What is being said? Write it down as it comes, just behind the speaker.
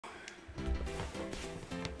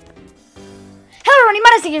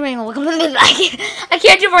everybody, I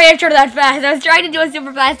can't do my intro that fast. I was trying to do a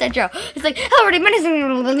super fast intro. It's like, hello everybody,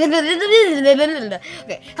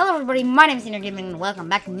 okay, hello everybody, my name is Gaming, and welcome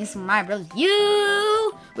back to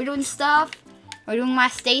Nsmbu. We're doing stuff. We're doing my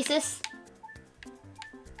stasis.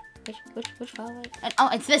 Which file? Oh,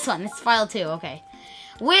 it's this one. It's file 2. Okay.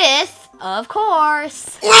 With, of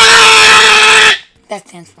course. That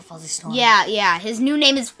stands for Fuzzy Storm. Yeah. His new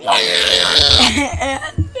name is.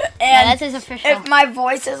 And that's his official. If my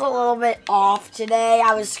voice is a little bit off today,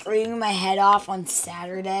 I was screaming my head off on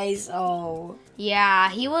Saturday, so.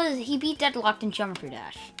 Yeah, he beat Deadlocked in Jumper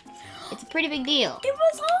Dash. It's a pretty big deal. It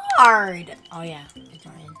was hard. Oh yeah.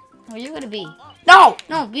 Well, you're gonna be. No,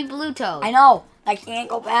 be Blue Toad. I know. I can't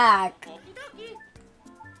go back.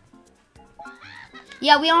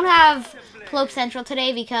 Yeah, we don't have Cloak Central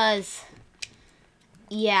today because.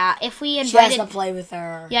 Yeah, if we invited... She has to play with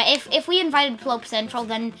her. Yeah, if we invited Plope Central,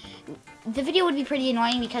 then the video would be pretty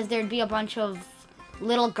annoying because there'd be a bunch of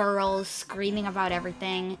little girls screaming about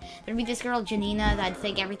everything. There'd be this girl, Janina, that'd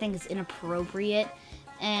think everything is inappropriate.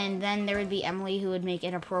 And then there would be Emily, who would make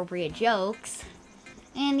inappropriate jokes.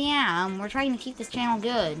 And yeah, we're trying to keep this channel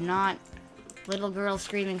good, not little girls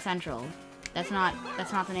screaming central. That's not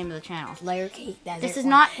the name of the channel. Layer cake. This is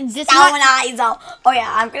not. Oh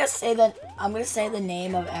yeah, I'm gonna say the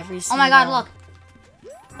name of every single. Oh my God! Look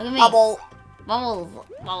at me. Bubbles.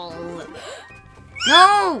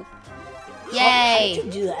 No! Yay! How did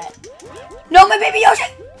you do that? No, my baby Yoshi!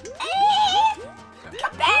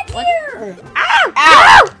 Come back here! Ow!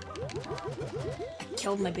 Ow! I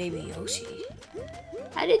killed my baby Yoshi.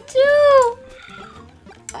 I did too.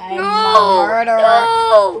 I'm a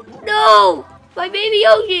murderer. No! My baby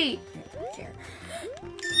Yoshi!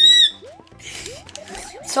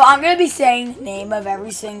 So I'm gonna be saying the name of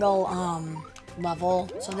every single level.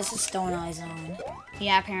 So this is Stone Eye Zone.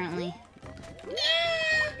 Yeah, apparently.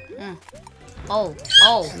 Oh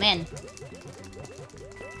man.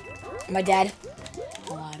 Am I dead?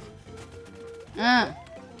 Alive. Oh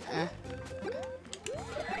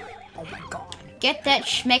my God. Get that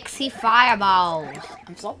schmexy fireballs.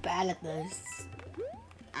 I'm so bad at this.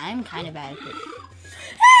 I'm kind of bad at this.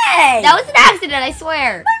 Hey! That was an accident, I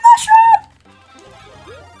swear. My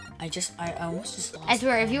mushroom! I almost just lost. I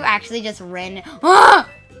swear, if you actually just ran. Ah!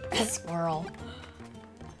 A squirrel.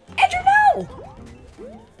 Andrew, no!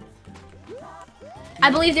 I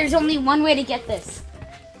believe there's only one way to get this.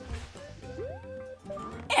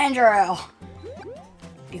 Andrew!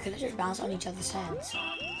 You could have just bounced on each other's heads.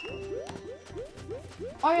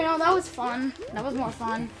 Oh, you know, that was fun. That was more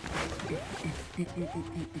fun.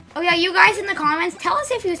 Oh yeah, you guys in the comments, tell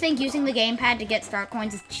us if you think using the gamepad to get star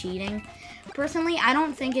coins is cheating. Personally, I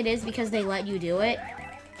don't think it is because they let you do it.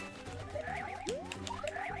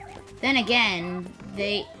 Then again,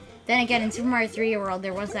 in Super Mario 3D World,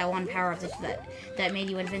 there was that one power-up that made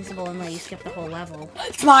you invincible and let you skip the whole level.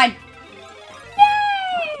 It's mine!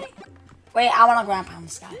 Yay! Wait, I want to grab on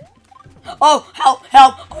this guy. Oh, help!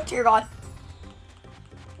 Oh, dear God.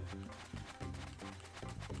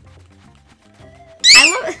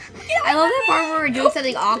 I love that part where we're doing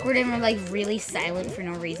something awkward and we're like really silent for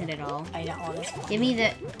no reason at all. I know. Give me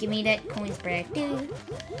that coin spread, dude.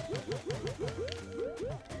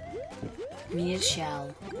 Me a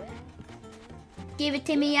shell. Give it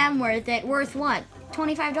to me, I'm worth it. Worth what?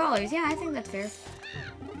 $25. Yeah, I think that's fair.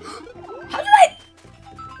 How did I?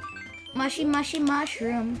 Mushy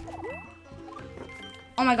mushroom.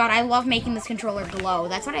 Oh my God, I love making this controller glow.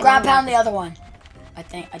 That's what I love. Ground pound the other one. I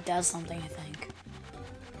think it does something, I think.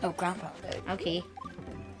 Oh, ground pound it. Okay.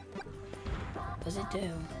 What does it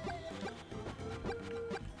do?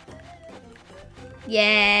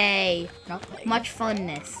 Yay. Nothing. Much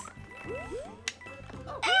funness.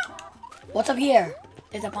 What's up here?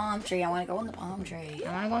 There's a palm tree. I want to go in the palm tree.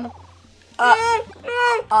 I want to go in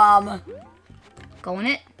the... Go in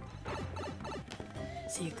it?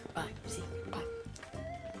 See you. Bye. See you. Bye.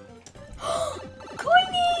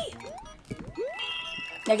 Coiny!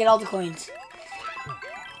 Now get all the coins.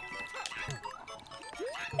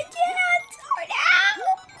 I can't!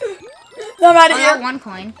 Oh no! I'm out of I here! got one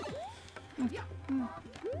coin.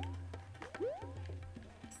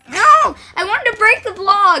 No! I wanted to break the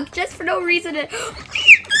block just for no reason.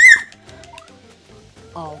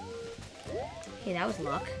 Oh. Okay, that was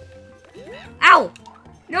luck. Ow!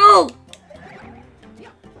 No!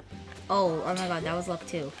 Oh my God, that was luck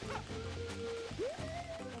too.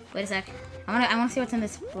 Wait a sec. I wanna see what's in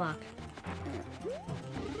this block.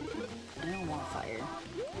 I don't want fire.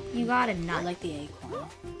 You got a nut. I like the acorn.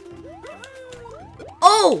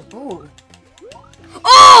 Oh! Ooh.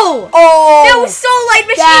 Oh! Oh! That was so light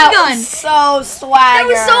machine That gun! was so swagger. That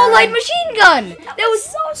was so light machine gun! That was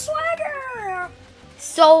so swagger.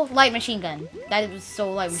 So light machine gun. That was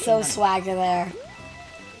so light machine gun. So swagger there.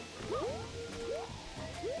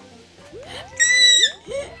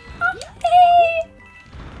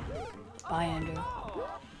 Bye, Andrew.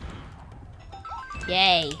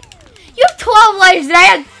 Yay. You have 12 lives and I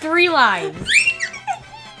had 3 lives.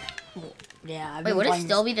 Yeah. I've Wait, been would it playing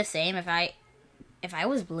still be the same if I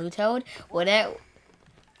was Blue Toad? Would it?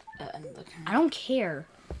 I don't care.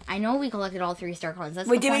 I know we collected all 3 star coins. That's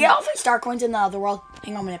Wait, the did we fun- get all 3 star coins in the other world?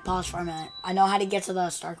 Hang on a minute. Pause for a minute. I know how to get to the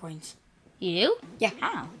star coins. You do? Yeah.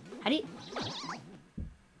 How? How do you?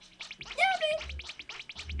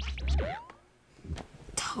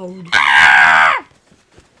 Toad.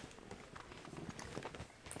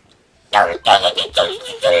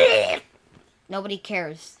 Nobody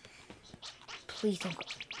cares. Please don't go.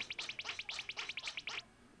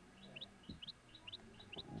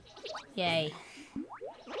 Yay.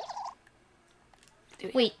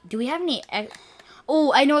 Wait, do we have any...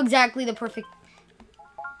 Oh, I know exactly the perfect...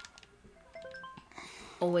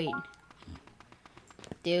 Oh, wait.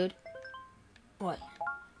 Dude. What?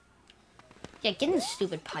 Yeah, get in the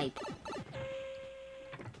stupid pipe.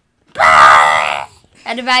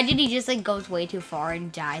 And imagine he just, like, goes way too far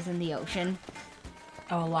and dies in the ocean.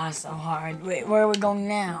 Oh, laugh so hard. Wait, where are we going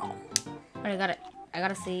now? Wait, I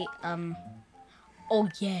gotta see, Oh,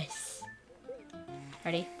 yes.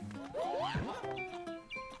 Ready?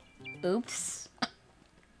 Oops.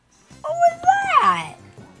 What was that?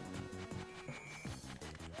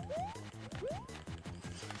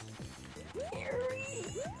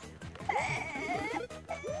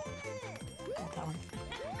 That one.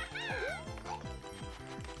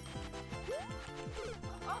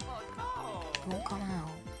 It won't come out.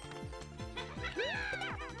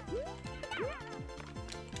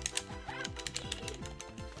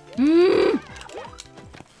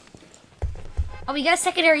 Oh, we got a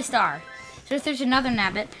secondary star. So if there's another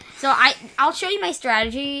Nabbit. So I'll show you my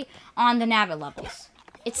strategy on the Nabbit levels.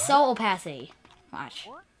 It's so opacity. Watch.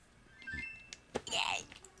 Yay.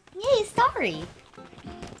 Yay, sorry.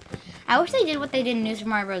 I wish they did what they did in New Super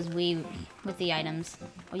Mario Bros. Wii with the items.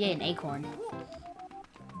 Oh yeah, an acorn.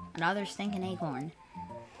 Another stinking acorn.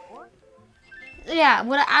 Yeah,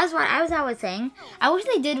 as I was saying, I wish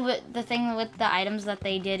they did the thing with the items that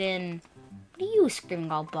they did in... What are you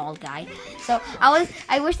screaming, all bald guy? So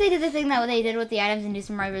I wish they did the thing that they did with the items in New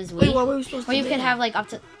Super Mario Bros. Wii. Wait, what were we supposed to do? Where you could have like up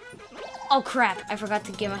to... Oh crap, I forgot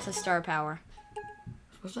to give us a star power.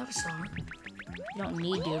 Supposed to have a star? You don't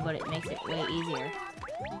need to, but it makes it way easier.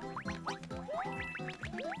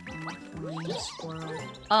 Squirrel.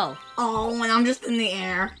 Oh. Oh, and I'm just in the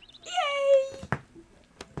air.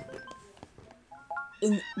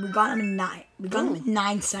 Yay! We got him in 9. We got him in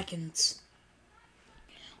 9 seconds.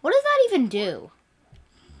 What does that even do?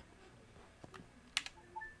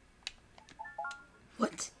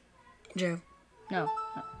 What? Drew. No.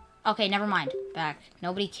 Okay, never mind. Back.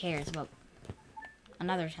 Nobody cares about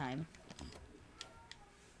another time.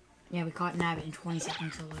 Yeah, we caught Nabbit in 20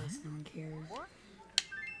 seconds or less. No one cares.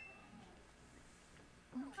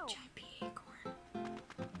 Chappy acorn.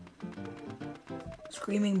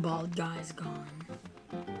 Screaming bald guy's gone.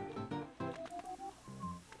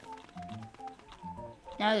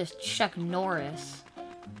 Now there's Chuck Norris.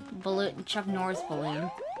 Chuck Norris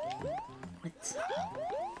balloon. What?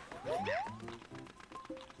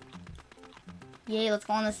 Yay, let's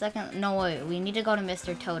go on the second... No, wait. We need to go to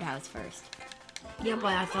Mr. Toad House first. Yeah,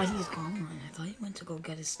 but I thought he was gone. I thought he went to go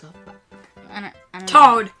get his stuff. I don't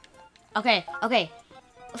Toad! know. Okay.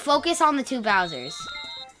 Focus on the 2 Bowsers.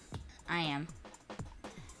 I am.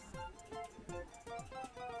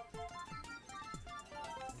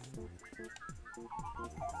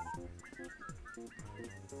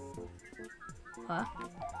 What?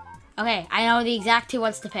 Okay, I know the exact 2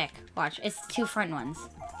 ones to pick. Watch, it's the 2 front ones.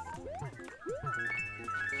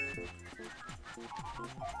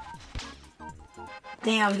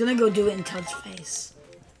 Dang, I was gonna go do it in Toad's face.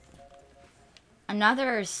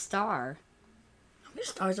 Another star. How many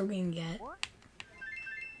stars are we gonna get?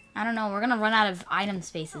 I don't know, we're gonna run out of item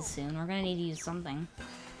spaces soon. We're gonna need to use something.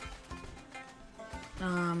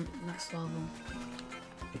 Next level.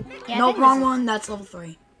 Yeah, Nope, wrong one. That's level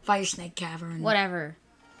 3. Fire Snake Cavern. Whatever.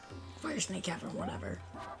 Fire Snake Cavern, whatever.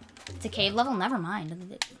 It's a cave level? Never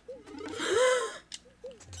mind.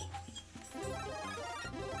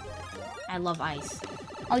 I love ice.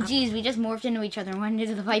 Oh, geez, we just morphed into each other and went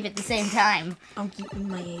into the pipe at the same time. I'm keeping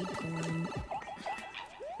my acorn.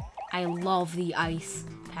 I love the ice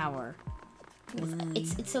power.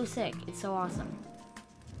 It's so sick. It's so awesome.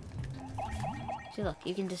 See, look,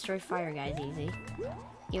 you can destroy fire guys easy.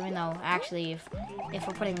 Even though, actually, if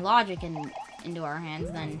we're putting logic into our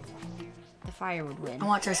hands, then the fire would win. I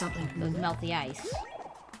want to try something. It would melt the ice.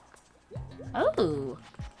 Oh!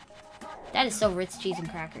 That is so Ritz cheese and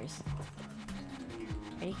crackers.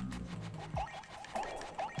 Ready?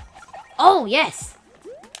 Oh, yes!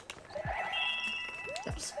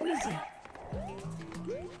 That's so easy.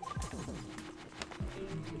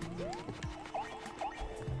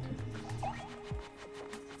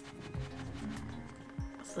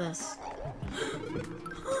 What's this?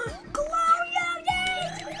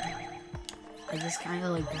 I just kind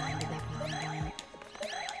of like blinded that one.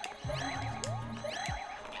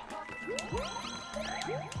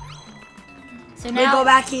 So We now go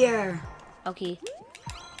back here. Okay.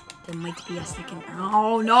 There might be a second.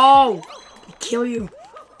 Oh no! They kill you.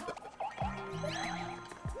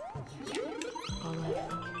 Oh,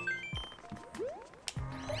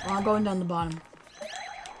 I'm going down the bottom.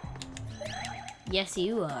 Yes,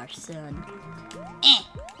 you are, son. Eh.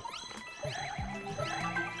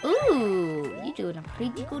 Ooh, you're doing a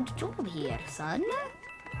pretty good job here, son.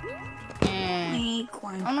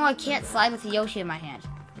 Acorn. Oh no, I can't slide with the Yoshi in my hand.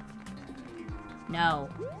 No.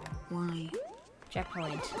 Why?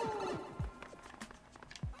 Checkpoint.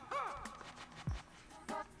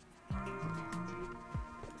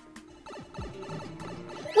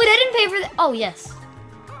 Wait, I didn't pay for that. Oh, yes.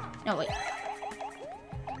 No, wait.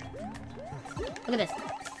 Look at this.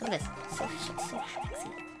 Look at this. So schmexy. So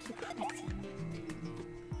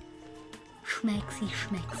schmexy.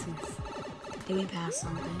 Schmexy. Did we pass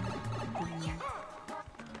something?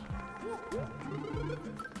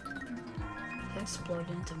 It exploded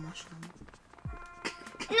into mushroom.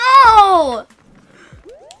 No!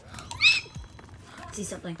 I see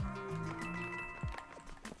something.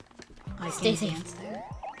 I Stay can't safe. dance there.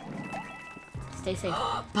 Stay safe.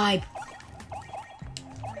 Pipe.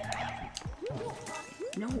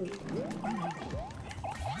 No.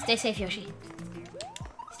 Stay safe, Yoshi.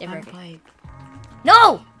 Stay Not a perfect. pipe.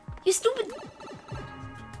 No! You stupid.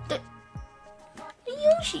 The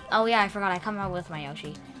Yoshi. Oh yeah, I forgot. I come out with my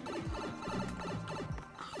Yoshi.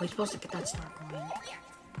 We're supposed to get that star coin.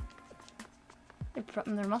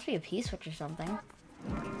 There must be a P-switch or something.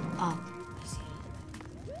 Oh, I see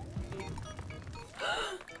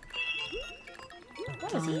it.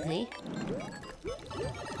 That was easy.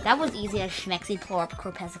 That was easy as schmexy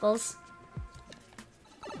corpuscles.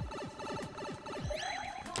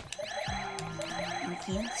 I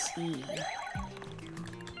can't see.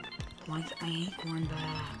 Why get my acorn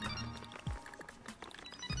back?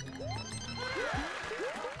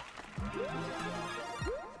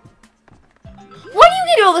 What do you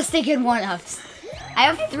get all the stinking one-ups? I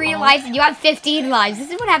have 3 lives and you have 15 lives. This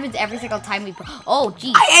is what happens every single time we... Oh,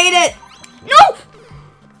 geez. I ate it! No!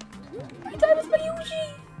 I died with my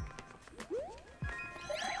Yoshi.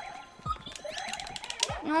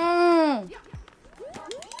 No.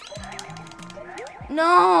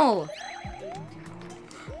 No.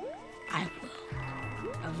 I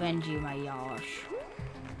will avenge you, my Yosh.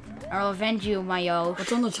 I'll avenge you, my Yosh.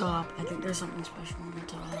 What's on the top? I think there's something special on the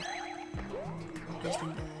top. I just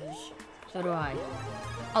think there is. So do I.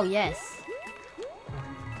 Oh, yes.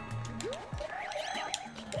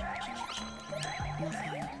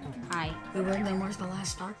 Nothing. Hi. Wait, then where's the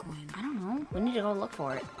last star coin? I don't know. We need to go look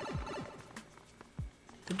for it.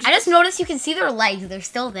 I just noticed you can see their legs. They're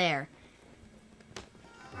still there.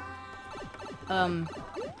 Did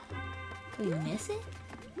we miss it?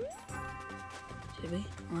 Should we?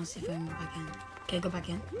 I want to see if I can go back in. Can I go back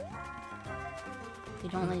in? They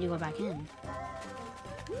don't let you go back in.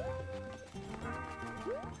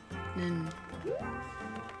 Then...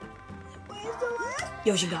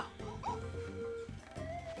 Yoshi got.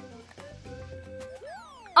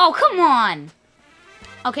 Oh, come on!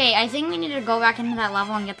 Okay, I think we need to go back into that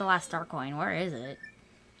level and get the last star coin. Where is it?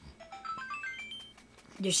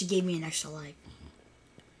 Yoshi gave me an extra life.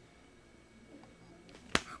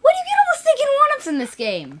 Where do you get all the stinking one-ups in this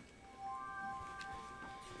game?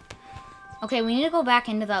 Okay, we need to go back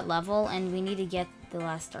into that level and we need to get the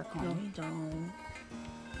last star coin. No, we don't.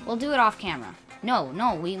 We'll do it off camera. No,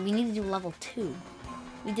 we need to do level 2.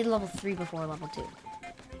 We did level 3 before level 2.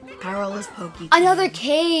 Perilous Pokey. Another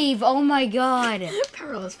cave! Oh my god!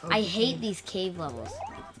 Perilous Pokey. I hate these cave levels.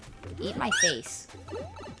 Eat my face.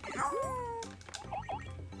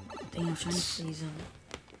 Dang, I'm trying to freeze them.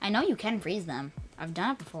 I know you can freeze them. I've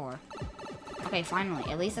done it before. Okay, finally.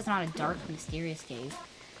 At least it's not a dark, mysterious cave.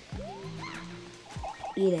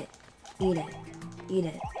 Eat it. Eat it. Eat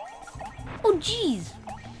it. Oh, jeez!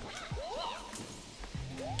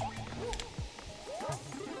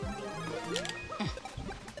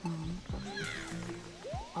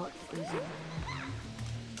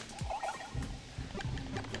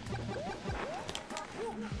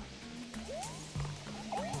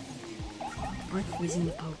 Aren't freezing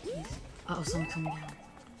the pokies. Uh-oh, someone's coming down.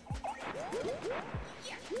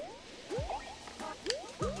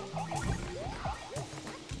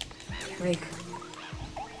 Break.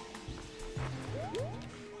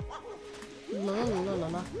 La la la la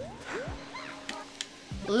la.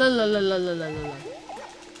 La la la la la la la.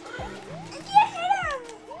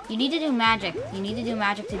 You need to do magic. You need to do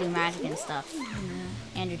magic to do magic and stuff.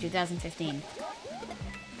 Andrew, 2015.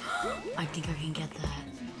 I think I can get that.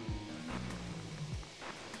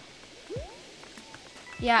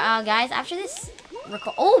 Yeah, guys, after this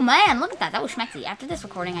oh man, look at that. That was schmexy. After this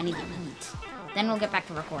recording, I need to eat. Then we'll get back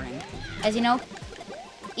to recording. As you know,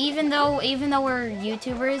 even though we're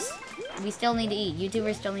YouTubers, we still need to eat.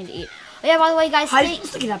 YouTubers still need to eat. Oh yeah, by the way, guys, how did you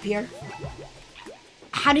stick it up here?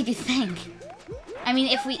 How did you think? I mean,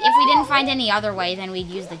 if we didn't find any other way, then we'd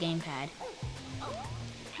use the gamepad.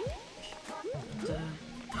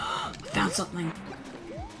 Found something.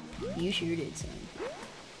 You sure did, son.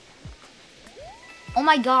 Oh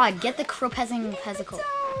my god, get the pesicle.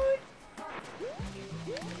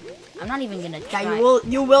 I'm not even gonna try. Yeah,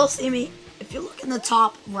 you will see me. If you look in the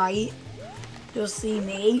top right, you'll see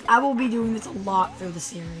me. I will be doing this a lot through the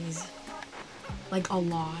series. Like, a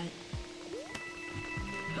lot.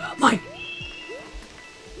 My...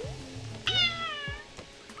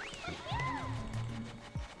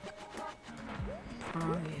 Where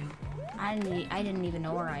are you? I didn't even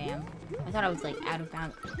know where I am. I thought I was, like, out of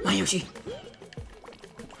bounds. My Yoshi.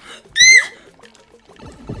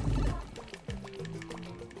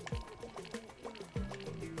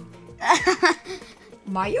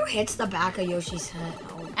 Mario hits the back of Yoshi's head.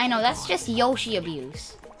 Oh, I know, that's just Yoshi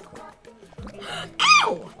abuse.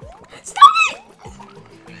 Ow! Stop it!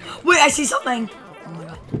 Wait, I see something. Oh my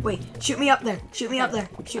god. Wait, shoot me up there. Shoot me up there.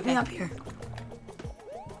 Shoot me up here.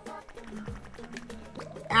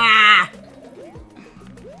 Ah!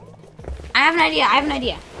 I have an idea. I have an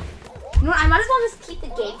idea. You know what? I might as well just keep the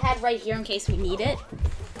gamepad right here in case we need it.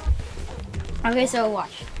 Okay, so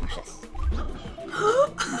watch. Watch this.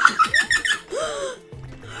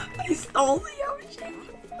 I stole the Yoshi.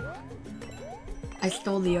 I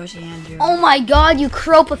stole the Yoshi, Andrew. Oh my god, you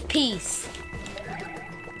crope of peace.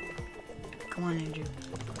 Come on, Andrew.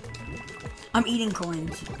 I'm eating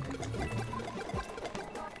coins.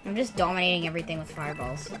 I'm just dominating everything with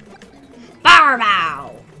fireballs.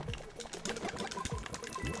 Fireball!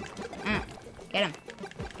 Get him.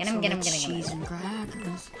 Get him, get him, get him. Cheese and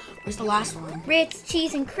crackers. Where's the last one? Ritz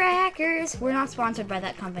cheese and crackers. We're not sponsored by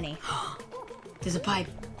that company. There's a pipe.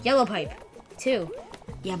 Yellow pipe. 2.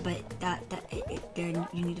 Yeah, but there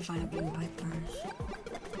you need to find a blue pipe first.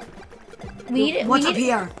 What's up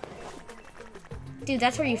here? Dude,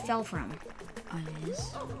 that's where you fell from. Oh, it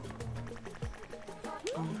is?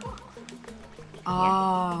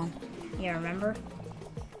 Oh. Yeah, remember?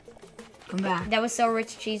 Come back. That was so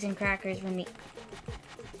rich cheese and crackers when the...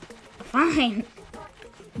 Fine.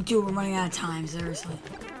 Dude, we're running out of time, seriously.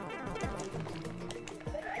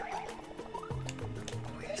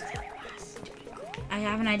 I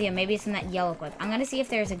have an idea. Maybe it's in that yellow pipe. I'm gonna see if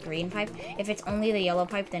there's a green pipe. If it's only the yellow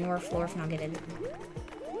pipe, then we're floor-fnuggeted.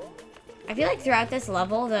 I feel like throughout this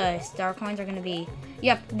level, the star coins are gonna be...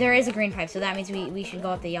 Yep, there is a green pipe, so that means we should go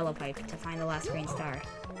up the yellow pipe to find the last green star.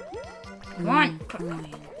 Come on.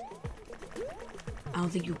 I don't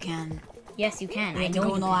think you can. Yes, you can. I know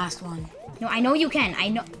you in the last one. No, I know you can. I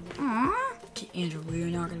know. Aww. Andrew, we're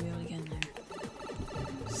not gonna be able to get in there.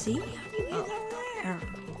 See? How do you get there?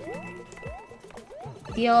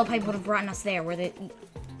 The yellow pipe would have brought us there, where the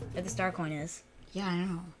star coin is. Yeah, I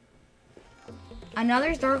know.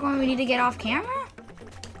 Another star coin we need to get off camera?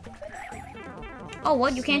 Oh,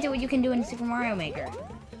 what? You can't do what you can do in Super Mario Maker.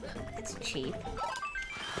 That's cheap.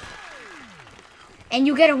 And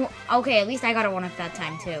you get a... Okay, at least I got a 1-up that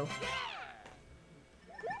time, too.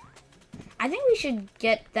 I think we should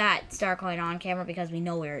get that star coin on camera because we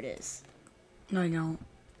know where it is. No, I don't.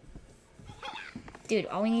 Dude,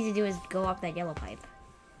 all we need to do is go up that yellow pipe.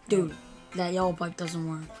 Dude, that yellow pipe doesn't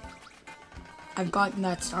work. I've gotten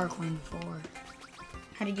that star coin before.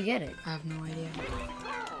 How did you get it? I have no idea.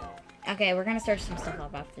 Okay, we're gonna search some stuff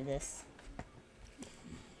up after this.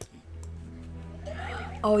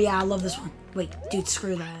 Oh yeah, I love this one. Wait, dude,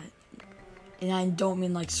 screw that. And I don't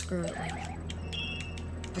mean like screw it, like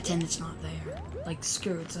pretend it's not there. Like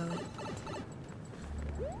screw it, so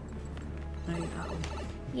there you go.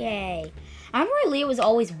 Yay. I remember Leah was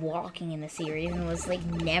always walking in the series and was like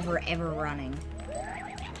never ever running.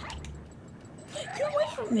 Get away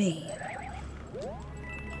from me.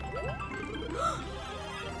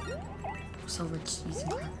 So rich cheese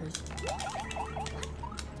and crackers.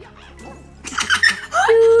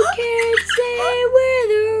 You can't say where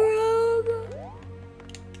the road goes.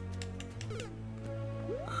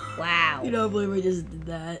 can't believe I just did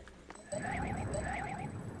that.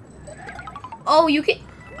 Oh, you can.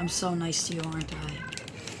 I'm so nice to you, aren't I?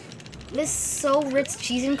 This is so Ritz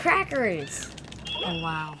cheese and crackers. Oh,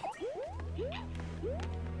 wow.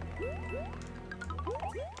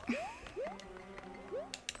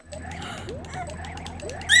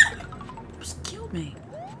 Just killed me.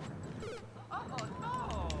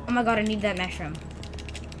 Oh my god, I need that mushroom.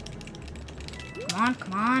 Come on,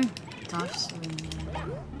 come on. Stop swinging.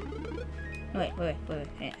 Wait.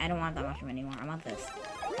 I don't want that mushroom anymore. I want this.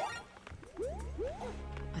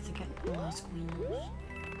 I think I lost winners.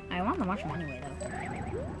 I want the mushroom anyway, though.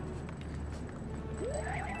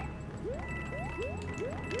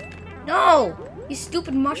 No! You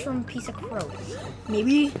stupid mushroom piece of crow.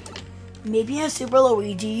 Maybe a Super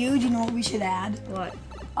Luigi, do you know what we should add? What?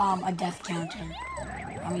 A death counter.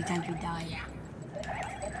 How many times we die.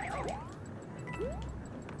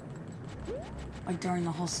 Like during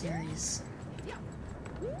the whole series.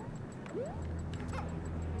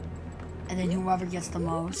 And then whoever gets the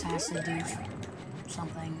most has to do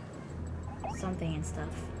something. Something and stuff.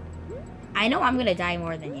 I know I'm gonna die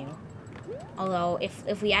more than you. Although,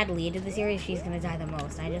 if we add Leah to the series, she's gonna die the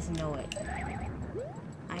most. I just know it.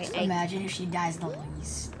 Imagine if she dies the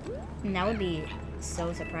least. And that would be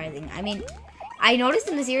so surprising. I mean, I noticed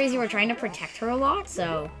in the series you were trying to protect her a lot,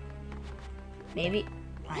 so maybe.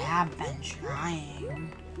 I have been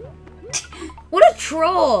trying. What a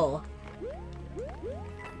troll!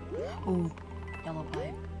 Ooh, yellow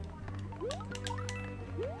pipe.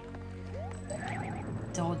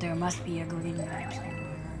 So there must be a green pipe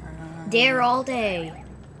somewhere. Dare all day.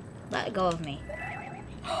 Let go of me.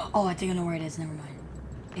 Oh, I think I know where it is. Never mind.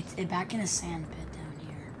 It's back in a sand pit down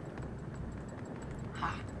here.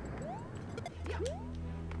 Ha.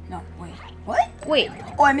 No, wait. What? Wait.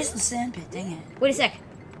 Oh, I missed the sand pit. Dang it. Wait a sec.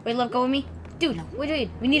 Wait, let go of me. Dude, No. wait.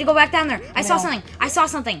 We need to go back down there. I saw No. something. I saw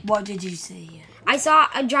something. What did you see? I saw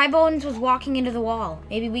a Dry Bones was walking into the wall.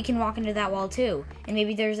 Maybe we can walk into that wall too. And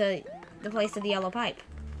maybe there's the place to the yellow pipe.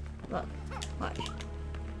 Look. Watch.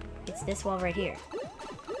 It's this wall right here.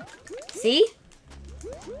 See?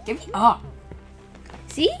 Give me up.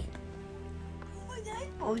 See?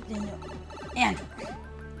 Oh, and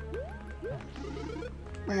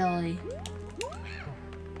really?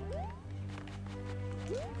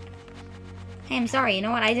 Hey, I'm sorry. You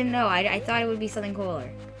know what? I didn't know. I thought it would be something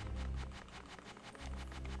cooler.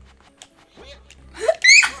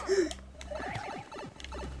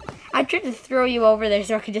 I tried to throw you over there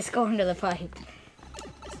so I could just go into the pipe.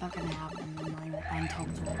 It's not gonna happen in my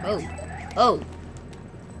untold world. Oh. Oh.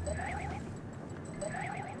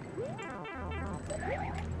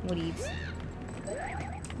 What eaves?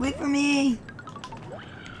 Wait for me.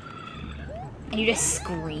 And you just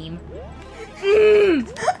scream.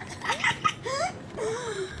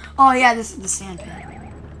 Oh yeah, this is the sand pit.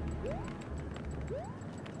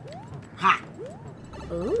 Ha!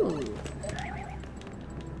 Ooh.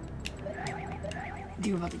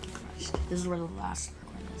 You're about to get crushed. This is where the last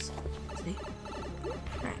one is. See? Oh,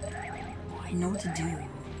 I know what to do.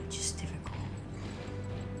 It's just difficult.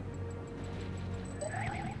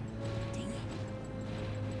 Dang it.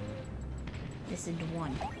 This is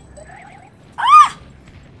one. Ah!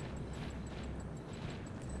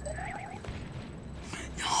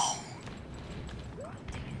 No. God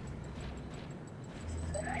dang it.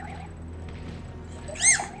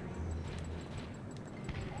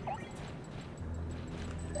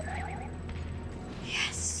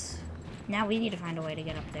 Yes. Now we need to find a way to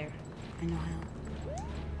get up there. I know how.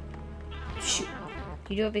 Shoot.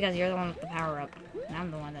 You do it because you're the one with the power up. And I'm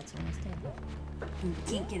the one that's almost dead. You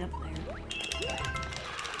can't get up there.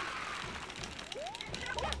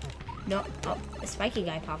 No. Oh, the spiky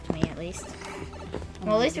guy popped me at least.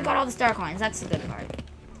 Well, at least we got all the star coins. That's the good part.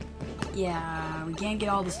 Yeah, we can't get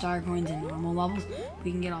all the star coins in normal levels.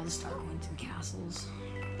 We can get all the star coins in castles.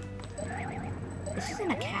 This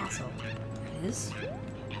isn't a castle. It is?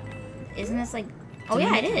 Isn't this like... Oh,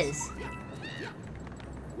 yeah, it is.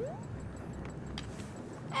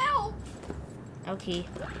 Ow! Okay.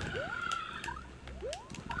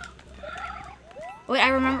 Wait, I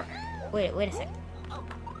remember... Wait a sec.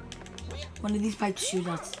 One of these pipes shoot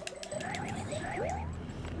us.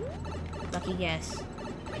 Lucky guess.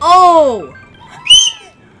 Oh!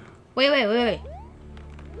 Wait. I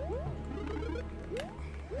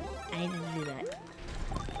needed to do that.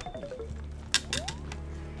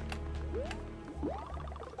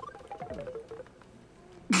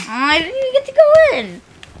 I didn't even get to go in.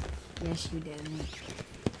 Yes, you did.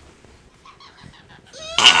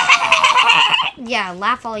 Yeah,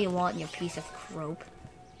 laugh all you want, you piece of crope.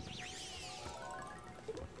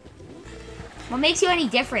 What makes you any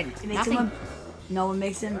different? It makes Nothing. him no, it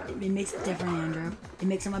makes it different, Andrew. It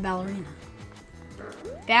makes him a ballerina.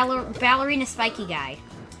 Ballerina spiky guy.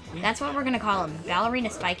 Yeah. That's what we're gonna call him. Ballerina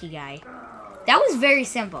spiky guy. That was very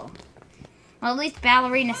simple. Well, at least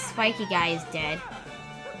ballerina spiky guy is dead.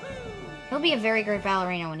 He'll be a very great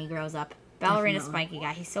ballerina when he grows up. Ballerina Definitely. spiky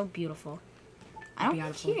guy. He's so beautiful. I don't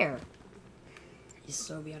Beautiful. care. He's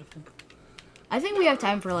so beautiful. I think we have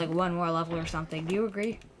time for like one more level or something. Do you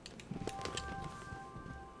agree?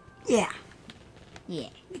 Yeah. Yeah.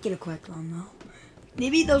 Make it a quick one though.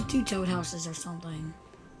 Maybe those 2 toad houses or something.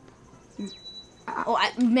 Oh,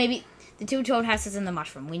 maybe the 2 toad houses and the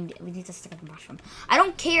mushroom. We need to stick with the mushroom. I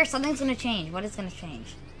don't care. Something's gonna change. What is gonna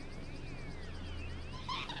change?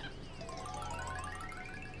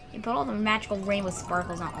 You put all the magical rainbow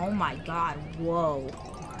sparkles on. Oh my god. Whoa.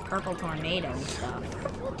 Purple tornado and stuff.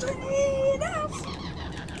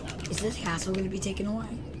 Is this castle going to be taken away?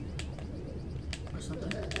 Or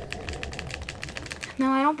something?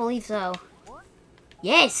 No, I don't believe so.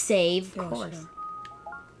 Yes, save. Of Yeah, course. sure.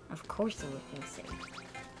 Of course it would save.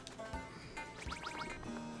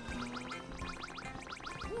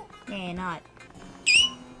 Yeah, not.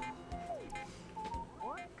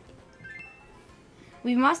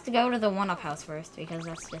 We must go to the one-up house first because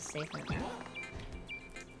that's just safer.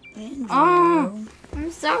 Andrew. Oh,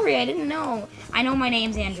 I'm sorry, I didn't know. I know my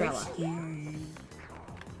name's Andrella. Scary.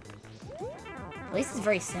 At least it's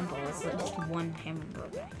very simple. It's like just one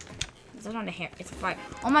hamburger. It's not a hair. It's a fire.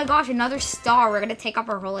 Oh my gosh, another star. We're gonna take up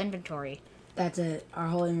our whole inventory. That's it. Our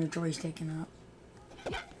whole inventory's taken up.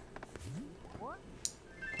 Oh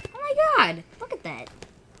my god, look at that.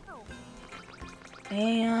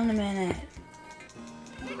 Hang on a minute.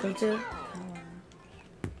 Go to.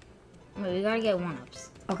 Wait, we gotta get one-ups.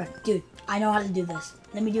 Okay, dude. I know how to do this.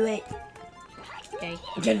 Let me do it. Okay.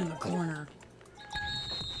 Get in the corner.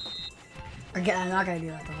 Okay, I'm not gonna do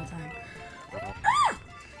that the whole time. Ah!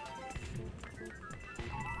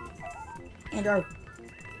 Andrew.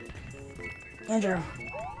 Andrew.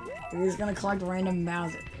 You're just gonna collect random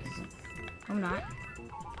Bowser. I'm not.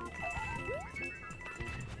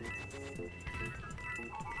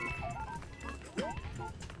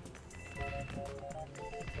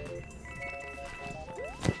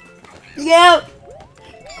 Yeah.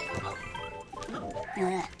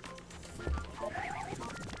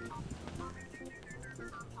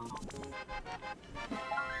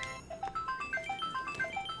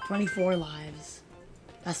 24 lives.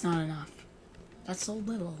 That's not enough. That's so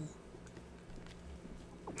little.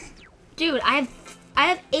 Dude, I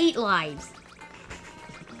have 8 lives.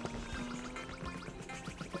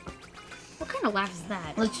 What kind of laugh is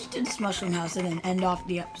that? Let's just do this mushroom house and then end off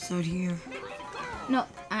the episode here. No,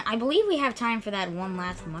 I believe we have time for that one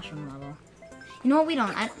last mushroom level. You know what? We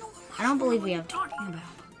don't. I don't believe we have. Talking about.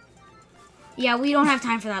 Yeah, we don't have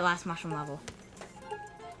time for that last mushroom level.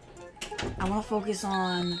 I want to focus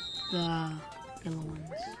on the yellow ones.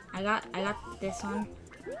 I got this one.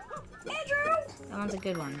 Andrew, That one's a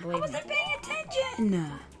good one. I Believe me. wasn't paying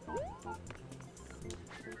attention.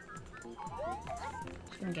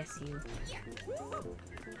 I'm gonna guess you.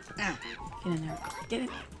 Ah, get in there. Get it.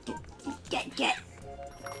 Get.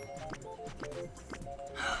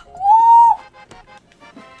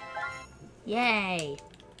 Yay.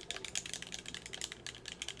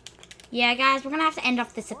 Yeah, guys, we're gonna have to end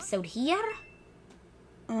off this episode here.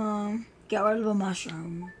 Get rid of the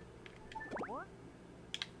mushroom.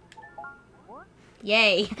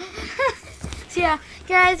 Yay. So yeah,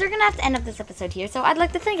 guys, we're gonna have to end up this episode here. So I'd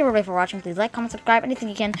like to thank everybody for watching. Please like, comment, subscribe, anything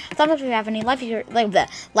you can. Thumbs up if you have any. Life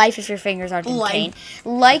if your fingers aren't in pain.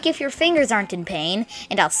 Like if your fingers aren't in pain.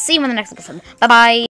 And I'll see you in the next episode. Bye bye.